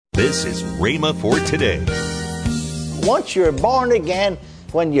This is Rhema for today. Once you're born again,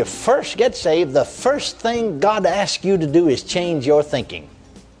 when you first get saved, the first thing God asks you to do is change your thinking.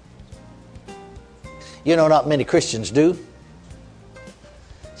 You know, not many Christians do.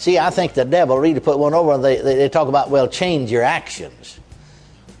 See, I think the devil really put one over, and they talk about, well, change your actions.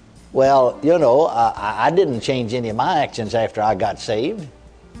 Well, you know, I didn't change any of my actions after I got saved.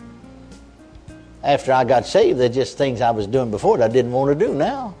 After I got saved, they're just things I was doing before that I didn't want to do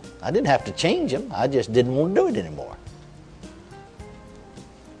now. I didn't have to change them. I just didn't want to do it anymore.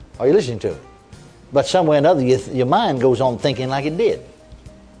 Are you listening to it? But somewhere or another, your mind goes on thinking like it did.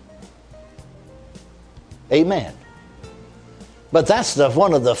 Amen. But that's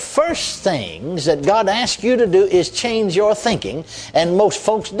one of the first things that God asks you to do is change your thinking. And most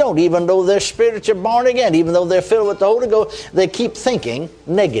folks don't, even though they're spiritually born again, even though they're filled with the Holy Ghost, they keep thinking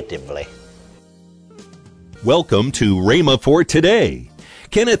negatively. Welcome to Rhema for today.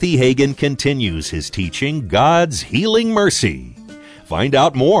 Kenneth E. Hagin continues his teaching, God's Healing Mercy. Find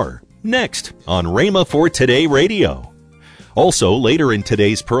out more next on Rhema for Today Radio. Also, later in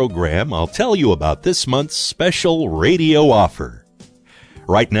today's program, I'll tell you about this month's special radio offer.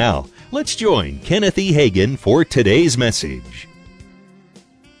 Right now, let's join Kenneth E. Hagin for today's message.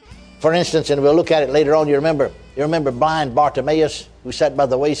 For instance, and we'll look at it later on, you remember blind Bartimaeus who sat by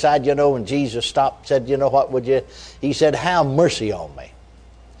the wayside, you know, when Jesus stopped, said, you know what, would you? He said, have mercy on me.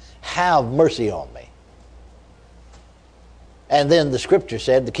 Have mercy on me. And then the scripture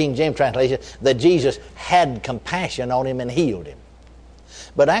said, the King James translation, that Jesus had compassion on him and healed him.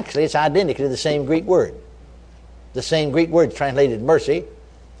 But actually, it's identically the same Greek word. The same Greek word translated mercy,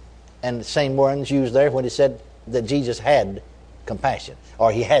 and the same words used there when it said that Jesus had compassion,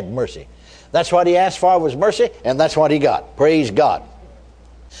 or he had mercy. That's what he asked for was mercy, and that's what he got. Praise God.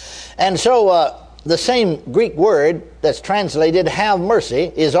 And so the same Greek word that's translated have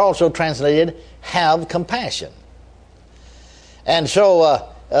mercy is also translated have compassion. And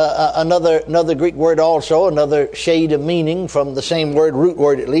so another Greek word also, another shade of meaning from the same word, root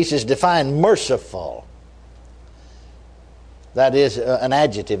word at least, is defined merciful. That is an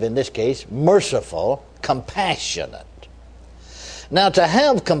adjective in this case, merciful, compassionate. Now, to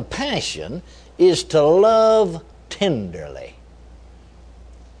have compassion is to love tenderly,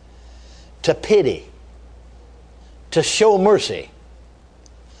 to pity, to show mercy,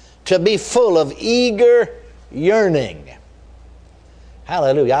 to be full of eager yearning.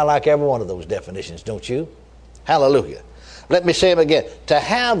 Hallelujah. I like every one of those definitions, don't you? Hallelujah. Let me say them again. To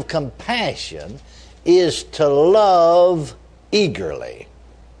have compassion is to love eagerly,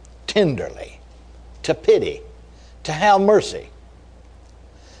 tenderly, to pity, to have mercy.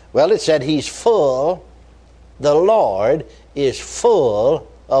 Well, it said he's full, the Lord is full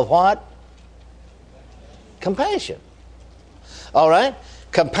of what? Compassion. All right?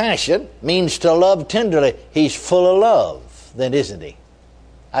 Compassion means to love tenderly. He's full of love, then isn't he?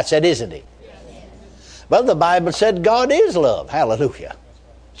 I said, isn't he? Yes. Well, the Bible said God is love. Hallelujah.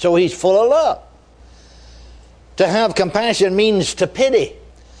 So he's full of love. To have compassion means to pity.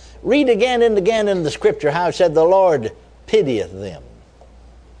 Read again and again in the scripture how it said the Lord pitieth them.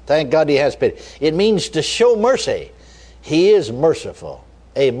 Thank God he has pity. It means to show mercy. He is merciful,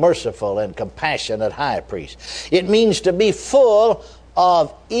 a merciful and compassionate high priest. It means to be full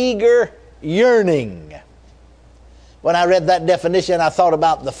of eager yearning. When I read that definition, I thought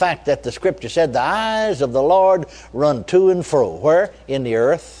about the fact that the scripture said the eyes of the Lord run to and fro. Where? In the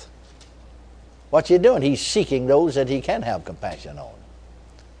earth. What's he doing? He's seeking those that he can have compassion on,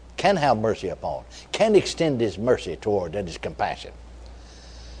 can have mercy upon, can extend his mercy toward and his compassion.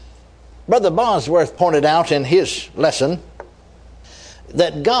 Brother Bosworth pointed out in his lesson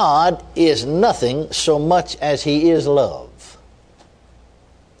that God is nothing so much as he is love.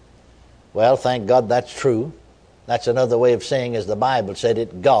 Well, thank God that's true. That's another way of saying, as the Bible said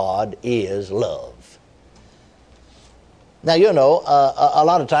it, God is love. Now, you know, a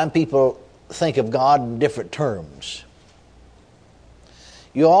lot of time people think of God in different terms.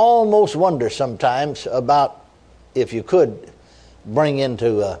 You almost wonder sometimes about if you could bring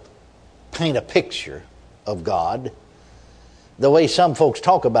into paint a picture of God, the way some folks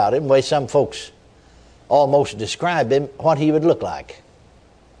talk about him, the way some folks almost describe him, what he would look like.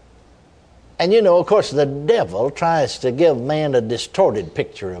 And you know, of course, the devil tries to give man a distorted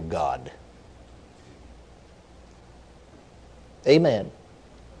picture of God. Amen.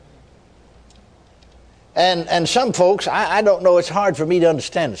 And some folks, I don't know, it's hard for me to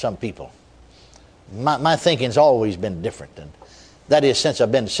understand some people. My thinking's always been different. And that is, since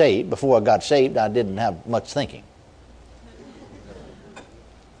I've been saved. Before I got saved, I didn't have much thinking.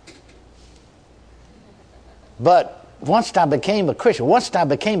 But once I became a Christian, once I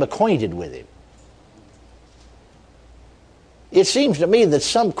became acquainted with Him, it seems to me that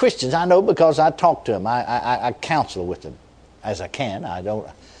some Christians, I know because I talk to them, I counsel with them as I can. I don't,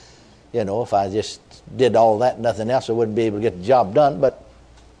 if I just did all that and nothing else, I wouldn't be able to get the job done. But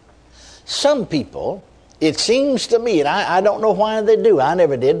some people, it seems to me, and I don't know why they do, I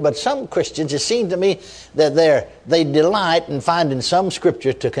never did, but some Christians, it seems to me that they delight in finding some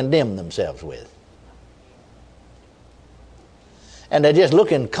scripture to condemn themselves with. And they're just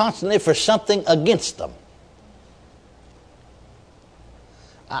looking constantly for something against them.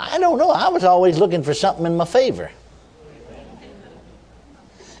 I don't know. I was always looking for something in my favor.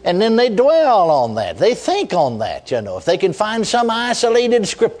 And then they dwell on that. They think on that, If they can find some isolated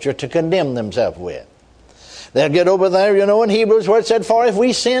scripture to condemn themselves with. They'll get over there, in Hebrews where it said, for if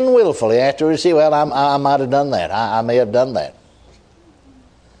we sin willfully, after we see, well, I might have done that. I may have done that.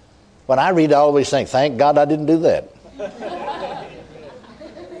 When I read, I always think, thank God I didn't do that.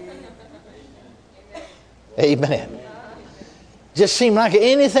 Amen. Just seemed like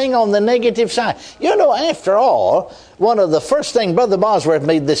anything on the negative side. After all, one of the first things, Brother Bosworth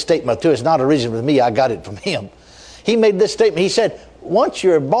made this statement too. It's not original with me. I got it from him. He made this statement. He said, once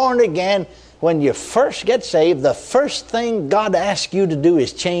you're born again, when you first get saved, the first thing God asks you to do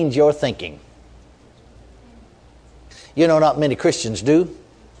is change your thinking. Not many Christians do.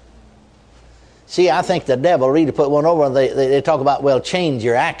 See, I think the devil really put one over, and they talk about, change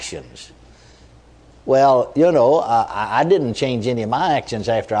your actions. Well, I didn't change any of my actions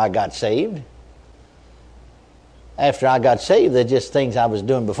after I got saved. After I got saved, they're just things I was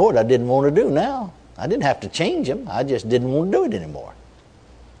doing before that I didn't want to do now. I didn't have to change them. I just didn't want to do it anymore.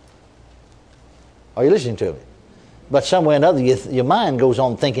 Are you listening to me? But somewhere or another, your mind goes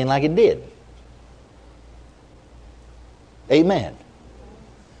on thinking like it did. Amen.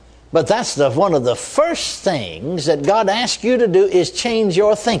 But that's one of the first things that God asks you to do is change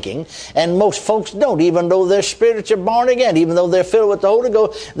your thinking. And most folks don't, even though they're spiritually born again, even though they're filled with the Holy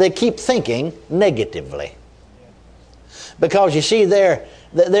Ghost, they keep thinking negatively. Because you see,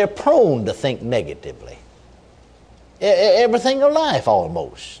 they're prone to think negatively. Everything of life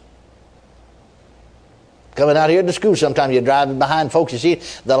almost. Coming out here to school, sometimes you're driving behind folks, you see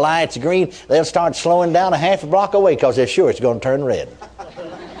the light's green, they'll start slowing down a half a block away because they're sure it's going to turn red.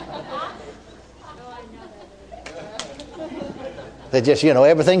 They just,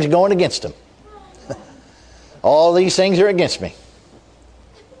 everything's going against them. All these things are against me.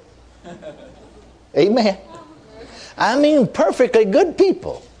 Amen. I mean, perfectly good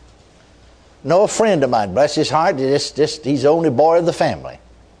people. No, a friend of mine, bless his heart, he's the only boy of the family.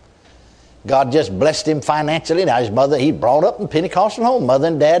 God just blessed him financially. Now his mother, he brought up in Pentecostal home. Mother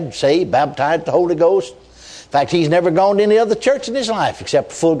and dad saved, baptized the Holy Ghost. In fact, he's never gone to any other church in his life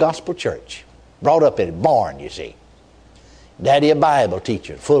except Full Gospel Church. Brought up in it, born, you see. Daddy a Bible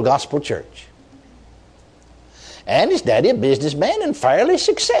teacher, Full Gospel Church. And his daddy a businessman and fairly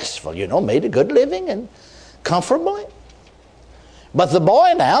successful, made a good living and comfortably. But the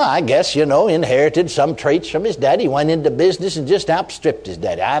boy now, I guess, inherited some traits from his daddy. He went into business and just outstripped his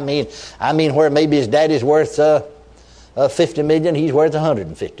daddy. I mean, where maybe his daddy's worth $50 million, he's worth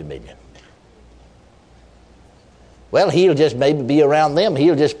 $150 million. Well, he'll just maybe be around them.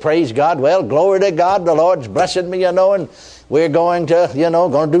 He'll just praise God. Well, glory to God, the Lord's blessing me, and we're going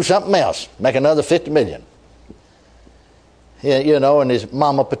to do something else, make another $50 million. And his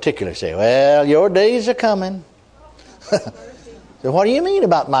mama particularly say, well, your days are coming. So what do you mean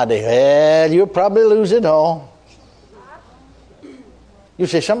about my day? Well, you'll probably lose it all. You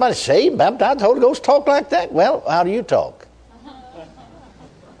say, somebody saved, baptized, the Holy Ghost, talk like that? Well, how do you talk?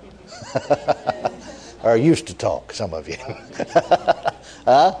 Or used to talk, some of you.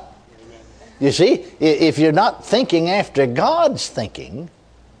 Huh? You see, if you're not thinking after God's thinking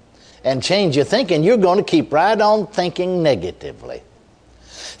and change your thinking, you're going to keep right on thinking negatively.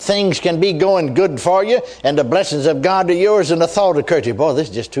 Things can be going good for you, and the blessings of God are yours, and the thought occurs to you, boy, this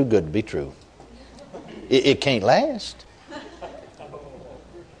is just too good to be true. It can't last.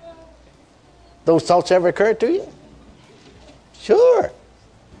 Those thoughts ever occur to you? Sure.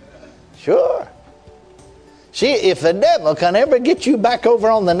 See, if the devil can ever get you back over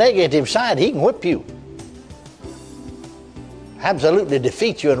on the negative side, he can whip you. Absolutely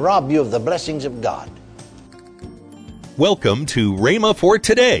defeat you and rob you of the blessings of God. Welcome to Rhema for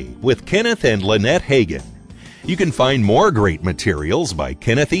Today with Kenneth and Lynette Hagin. You can find more great materials by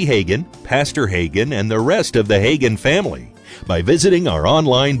Kenneth E. Hagin, Pastor Hagin, and the rest of the Hagin family by visiting our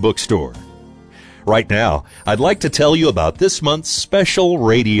online bookstore. Right now, I'd like to tell you about this month's special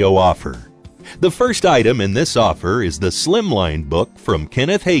radio offer. The first item in this offer is the Slimline book from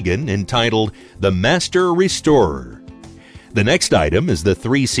Kenneth Hagin entitled The Master Restorer. The next item is the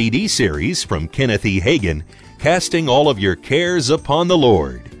 3 CD series from Kenneth E. Hagin, Casting All of Your Cares Upon the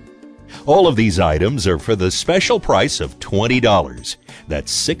Lord. All of these items are for the special price of $20.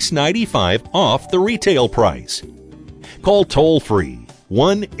 That's $6.95 off the retail price. Call toll-free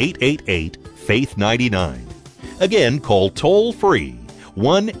 1-888-FAITH-99. Again, call toll-free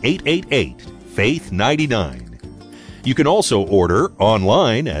 1-888-FAITH-99. You can also order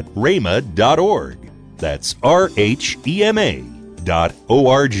online at rhema.org. That's RHEMA.org.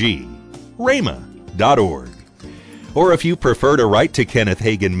 rhema.org. Or if you prefer to write to Kenneth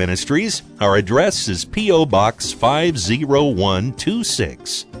Hagin Ministries, our address is P.O. Box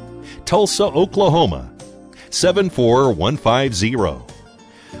 50126, Tulsa, Oklahoma, 74150.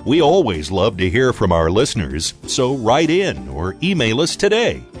 We always love to hear from our listeners, so write in or email us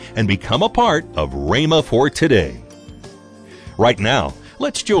today and become a part of Rhema for Today. Right now,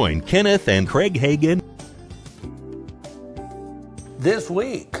 let's join Kenneth and Craig Hagin. This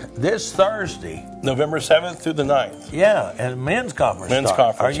week, this Thursday, November 7th through the 9th. yeah, and men's conference. Men's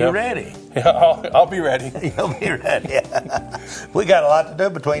starts. conference, Are you yeah. ready? Yeah, I'll be ready. You'll be ready. We got a lot to do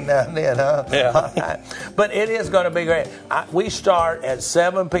between now and then, huh? Yeah. All right. But it is going to be great. We start at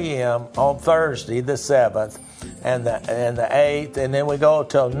 7 p.m. on Thursday, the 7th, and the 8th, and then we go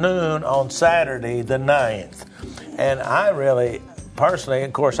till noon on Saturday, the 9th. And I really, personally,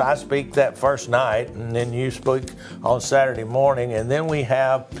 of course, I speak that first night, and then you speak on Saturday morning, and then we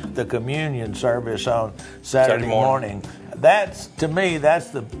have the communion service on Saturday morning. That's, to me,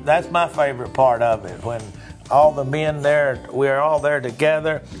 that's my favorite part of it, when all the men there, we're all there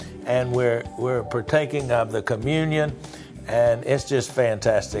together, and we're partaking of the communion, and it's just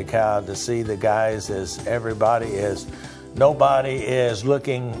fantastic how to see the guys as everybody is. Nobody is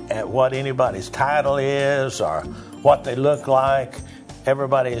looking at what anybody's title is or what they look like.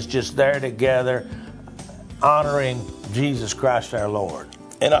 Everybody is just there together, honoring Jesus Christ our Lord.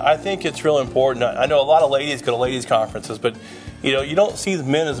 And I think it's real important. I know a lot of ladies go to ladies' conferences, but you don't see the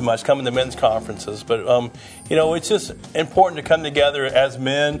men as much coming to men's conferences. But it's just important to come together as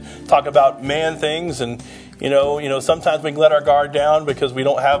men, talk about man things, and sometimes we can let our guard down because we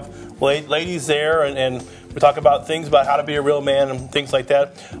don't have ladies there, and we talk about things about how to be a real man and things like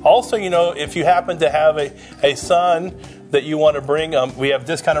that. Also, if you happen to have a son that you want to bring, we have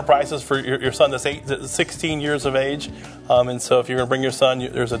discounted prices for your son that's 16 years of age. And so if you're going to bring your son,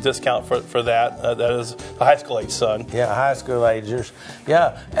 there's a discount for that. That is a high school age son. Yeah, high school agers.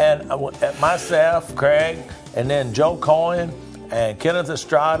 Yeah, and myself, Craig, and then Joe Coyne and Kenneth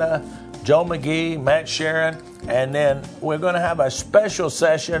Estrada, Joe McGee, Matt Sharon, and then we're going to have a special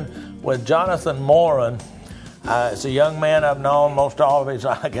session with Jonathan Moran. It's a young man I've known most all of his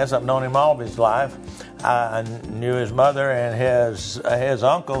life. I guess I've known him all of his life. I knew his mother and his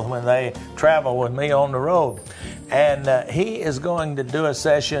uncle when they traveled with me on the road. And he is going to do a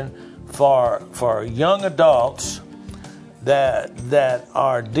session for young adults that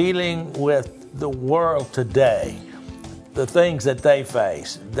are dealing with the world today, the things that they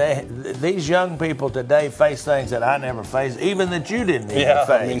face. These young people today face things that I never faced, even that you didn't even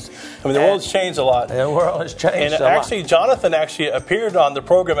face. I mean, the world's changed a lot. The world has changed and a lot. actually, Jonathan appeared on the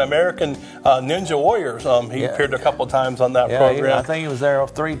program American Ninja Warriors. He appeared a couple times on that program. I think he was there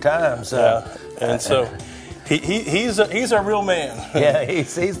 3 times. And so he's a real man. Yeah,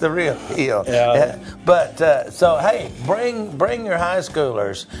 he's the real deal. Yeah. But so hey, bring your high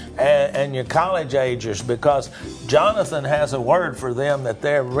schoolers and your college agers, because Jonathan has a word for them that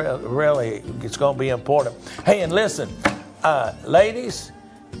they're really it's going to be important. Hey, and listen, ladies,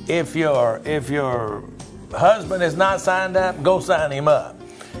 if your husband is not signed up, go sign him up.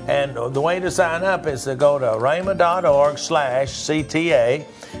 And the way to sign up is to go to rhema.org/CTA,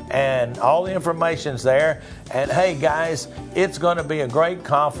 and all the information's there. And hey, guys, it's going to be a great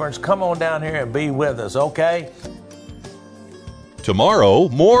conference. Come on down here and be with us, okay? Tomorrow,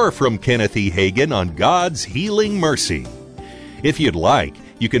 more from Kenneth E. Hagin on God's healing mercy. If you'd like,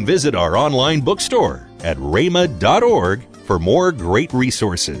 you can visit our online bookstore at rhema.org for more great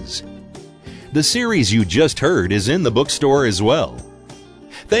resources. The series you just heard is in the bookstore as well.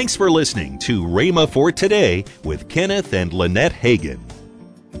 Thanks for listening to Rhema for Today with Kenneth and Lynette Hagin.